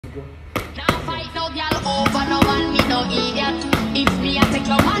go. Now fight no girl over no man, me no idiot. If me a take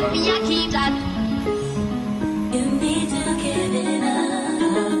your man, me a keep that. You need to give it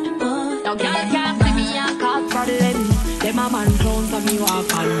up, boy. Now girl can't see me a cause problem. Them a man clowns and me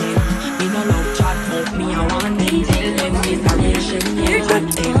walk on them. Me no love chat, but me a want them. Tell them this a relation, yeah, and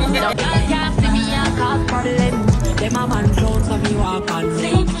them. Now girl can't see me a cause problem. Them a man clowns and me walk on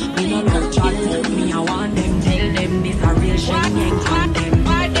them. Me no love chat, but me a want them. Tell them this a relation, yeah, and them.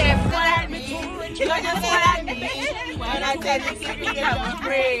 You just want me when I tell you to be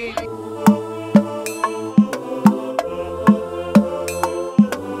afraid.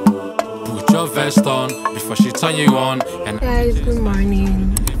 Put your vest on before she turn you on. And guys, good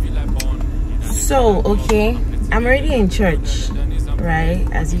morning. So, okay, I'm already in church, right?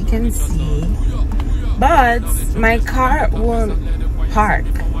 As you can see, but my car won't park.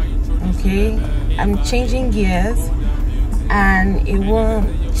 Okay, I'm changing gears, and it won't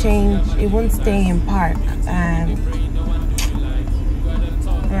change. It won't stay in park, and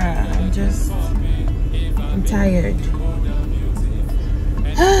I'm tired.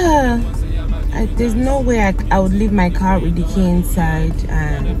 There's no way I would leave my car with the key inside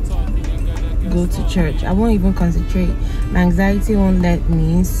and go to church. I won't even concentrate. My anxiety won't let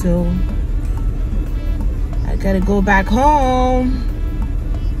me, so I gotta go back home.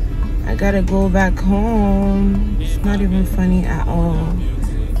 It's not even funny at all.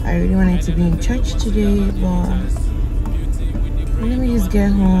 I really wanted to be in church today, but let me just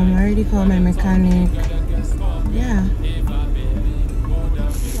get home. I already called my mechanic. Yeah.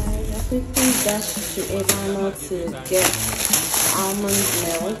 I quickly dashed to Avon to get almond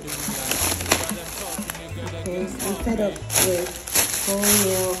milk. Okay, I'm fed up with whole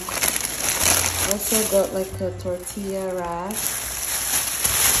milk. Also got like a tortilla wrap.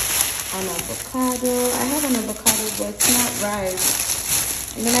 An avocado. I have an avocado, but it's not ripe.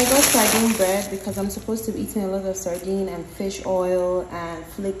 And then I got sardine bread because I'm supposed to be eating a lot of sardine and fish oil and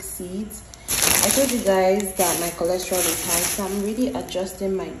flax seeds. I told you guys that my cholesterol is high, so I'm really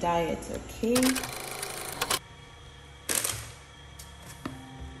adjusting my diet, okay?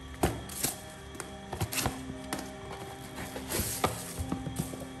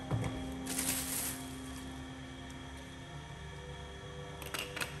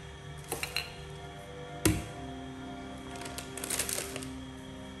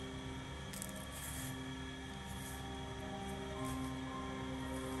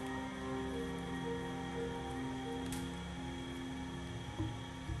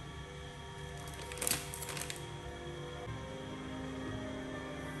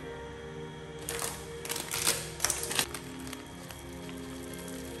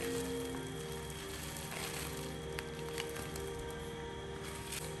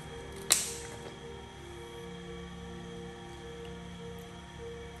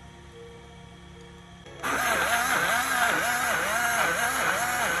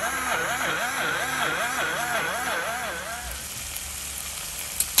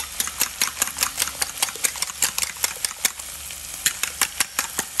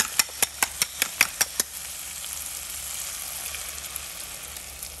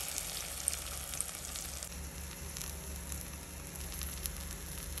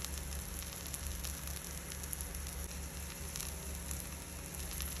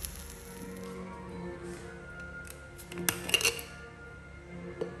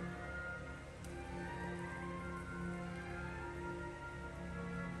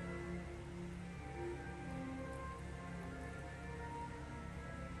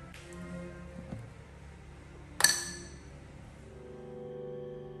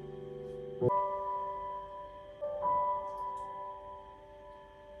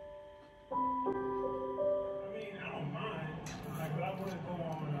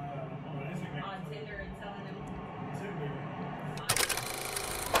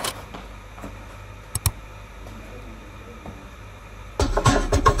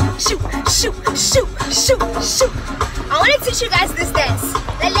 Shoot. I want to teach you guys this dance.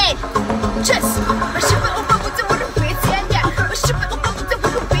 The leg. Just.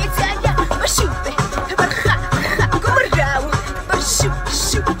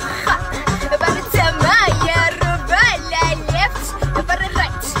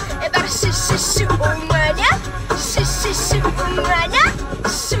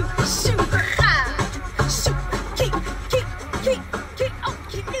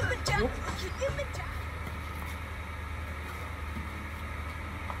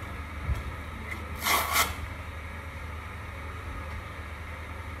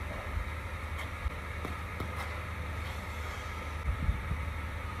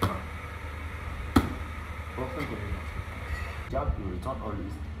 You have to return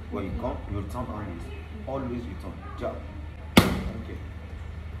always. When you come, you return always. Always return. Jab. Okay.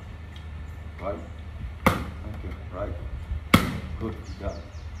 Right. Okay. Right. Good. Jab.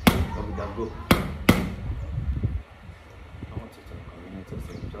 Go with that. Go. I want you to continue to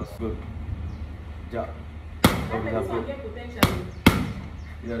say just good. Jab. Go with that. Go.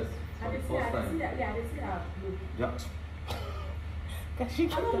 Yes. For the first time. Jab.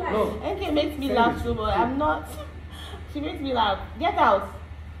 No. Okay, makes me laugh so much. I'm not. She makes me laugh. Get out.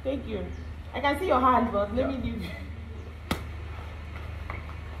 Thank you. I can see your hand, but let me leave you.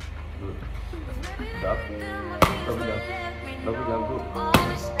 Good. Jab. Go with that. Go with that. Go.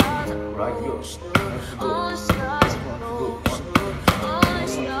 Right. Go. Let's go.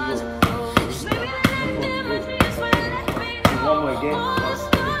 One more again.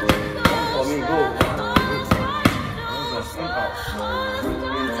 For me, go.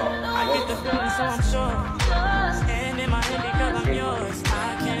 I get the feeling, so I'm sure. Stand in my head because I'm yours.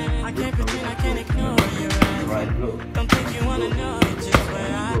 I can't pretend, I can't ignore you. Right, look. Don't think you wanna know just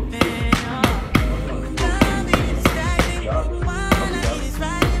where I've been. Don't be distracted. All I need is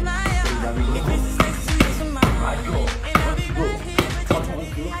right in my arms. If this is next to you tomorrow, and I'll be right here, but you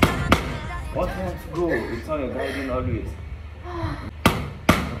take me. What time to go? It's on your guiding always.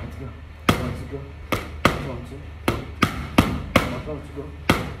 Let's go. Want to go? Want to go?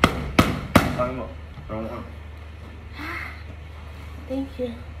 Time up. Round one. Thank you.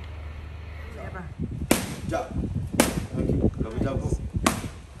 Jab. Okay. Go with jab, go.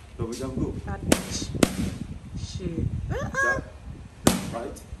 Go with jab, go. That bitch. Shit. Jab.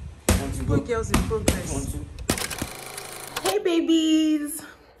 Right. Want to go? Good girls in progress. Want to? Hey, babies.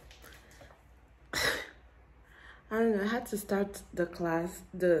 I don't know, I had to start the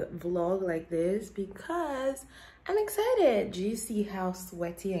vlog like this because I'm excited. Do you see how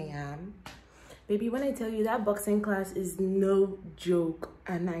sweaty I am? Baby, when I tell you that boxing class is no joke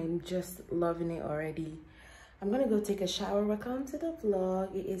and I'm just loving it already. I'm gonna go take a shower. Welcome to the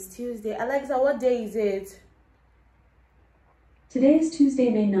vlog. It is Tuesday. Alexa, what day is it? Today is Tuesday,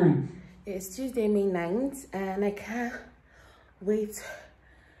 May 9th. It's Tuesday, May 9th, and I can't wait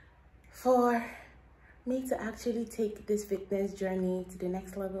for me to actually take this fitness journey to the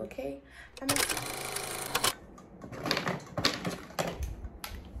next level, okay?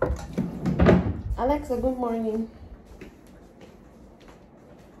 Alexa, good morning.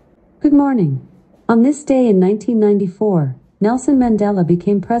 Good morning. On this day in 1994, Nelson Mandela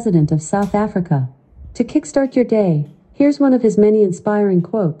became president of South Africa. To kickstart your day, here's one of his many inspiring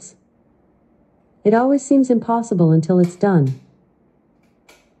quotes. It always seems impossible until it's done.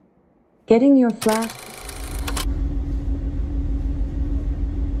 Getting your flash.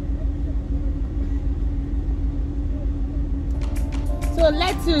 So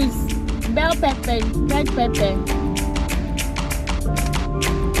lettuce, bell pepper, red pepper.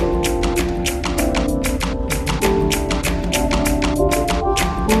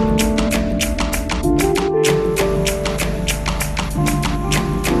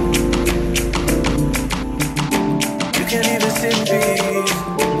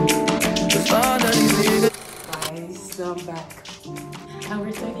 Guys, so I'm back. And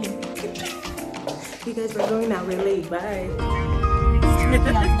we're talking. You guys are going out really. Bye.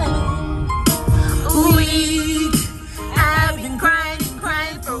 I've been crying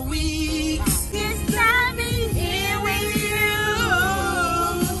for weeks. It's not me here with you.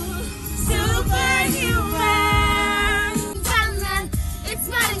 Superhuman. It's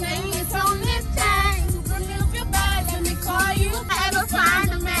my name, it's on this time. Remove your body, let me call you. I ever find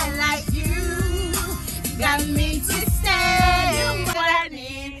a man like you. Got me to stay. You're what I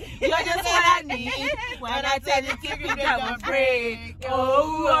need. You're just what I need. When I tell you to give me a break.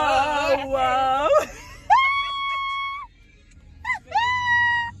 Oh, whoa, whoa.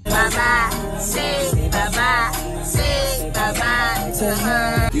 Bye-bye, say bye-bye, say bye-bye to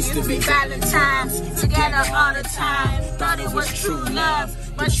her. Used to be Valentine's, together all the time. Thought it was true love,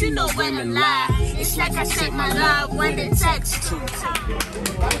 but you know when to lie. It's like I sent my love when they text too.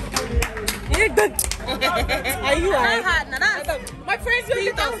 You're good. Are you alright? My friends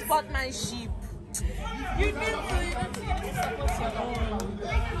really don't spot my sheep. You need to support your own.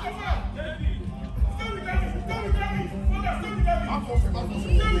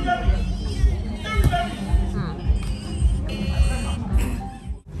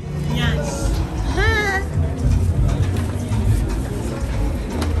 Yes.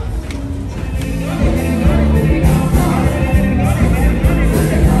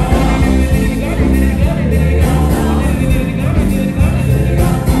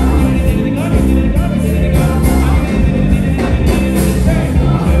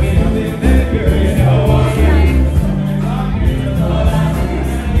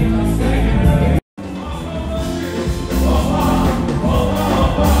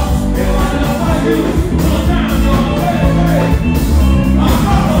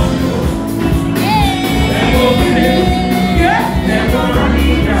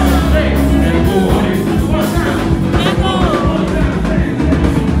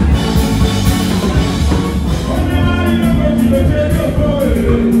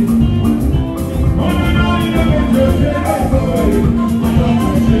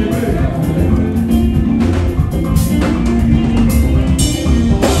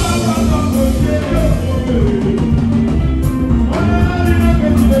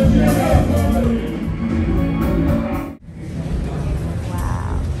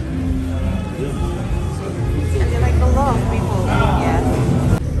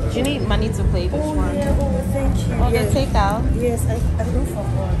 you need money to play this one? Yeah, oh, thank you. Oh, the takeout? Yes, I don't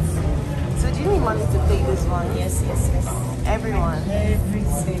forgot. So do you need money to play this one? Yes. Everyone.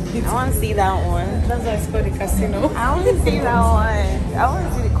 Everything. I want to see that one. That's why it's called the casino. I want to see that one. I want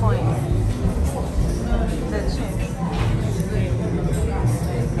to see the coins. The chips.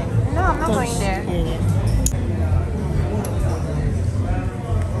 No, I'm not going there. Yeah.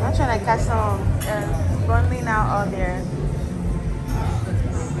 I'm trying to catch some bundling out there.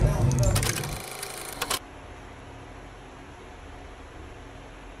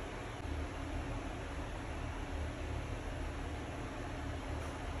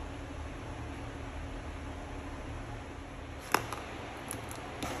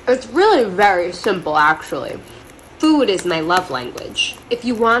 It's really very simple, actually. Food is my love language. If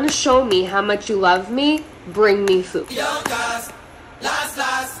you want to show me how much you love me, bring me food. Young cast,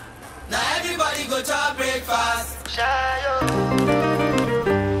 last. Now everybody go to breakfast. Shayo.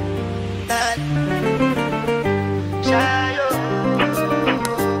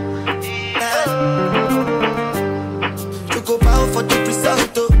 You go bow for the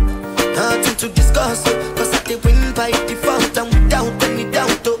result, nothing to discuss, cause I did win by default and without any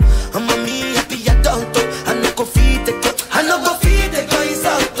doubt. I'm a me happy adult, I no go feed the girl, I no go feed the girl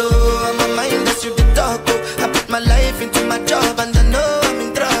out. I'm a mind that's you the dog, I put my life into my job and I know I'm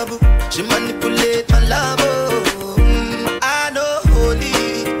in trouble. She manipulate my love, I know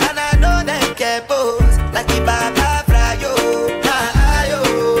holy and I know them care pose like the Baba Frayo.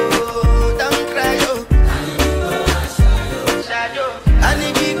 Don't cry, yo. And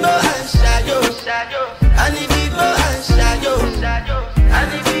if you go and shadow, and if you go and shadow,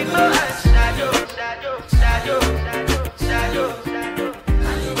 and if you go and shadow,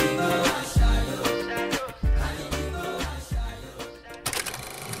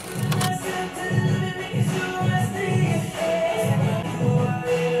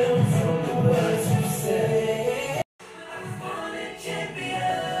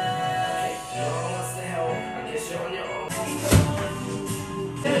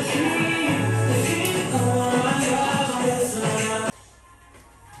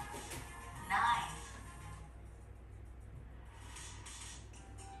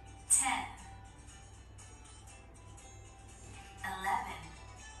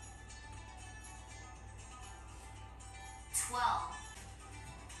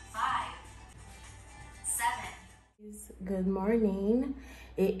 Good morning.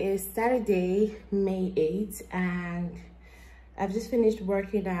 It is Saturday, May 8th, and I've just finished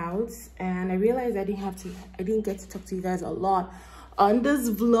working out, and I realized I didn't get to talk to you guys a lot on this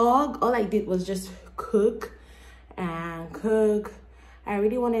vlog. All I did was just cook. I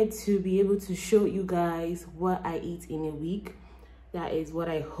really wanted to be able to show you guys what I eat in a week. That is what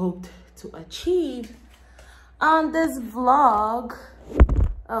I hoped to achieve on this vlog.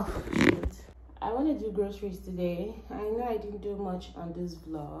 Oh shoot. I want to do groceries today. I know I didn't do much on this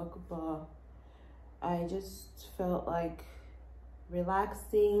vlog, but I just felt like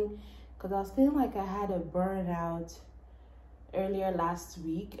relaxing because I was feeling like I had a burnout earlier last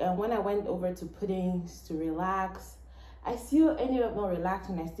week, and when I went over to puddings to relax, I still ended up not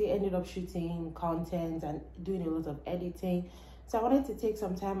relaxing. I still ended up shooting content and doing a lot of editing. So I wanted to take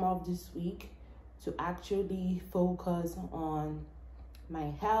some time off this week to actually focus on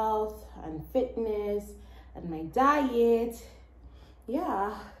my health and fitness and my diet.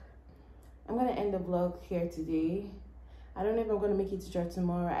 Yeah, I'm gonna end the vlog here today. I don't know if I'm gonna make it to church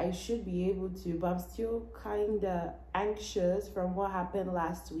tomorrow. I should be able to, but I'm still kind of anxious from what happened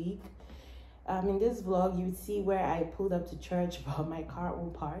last week. In this vlog you see where I pulled up to church but my car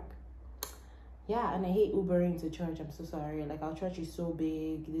won't park. Yeah, and I hate Ubering to church. I'm so sorry. Like, our church is so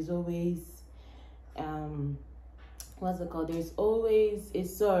big. There's always what's it called, there's always a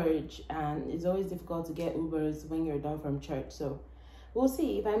surge, and it's always difficult to get Ubers when you're done from church. So we'll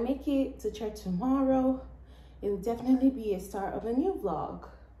see. If I make it to church tomorrow, it will definitely be a start of a new vlog.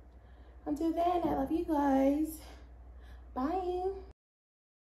 Until then, I love you guys. Bye.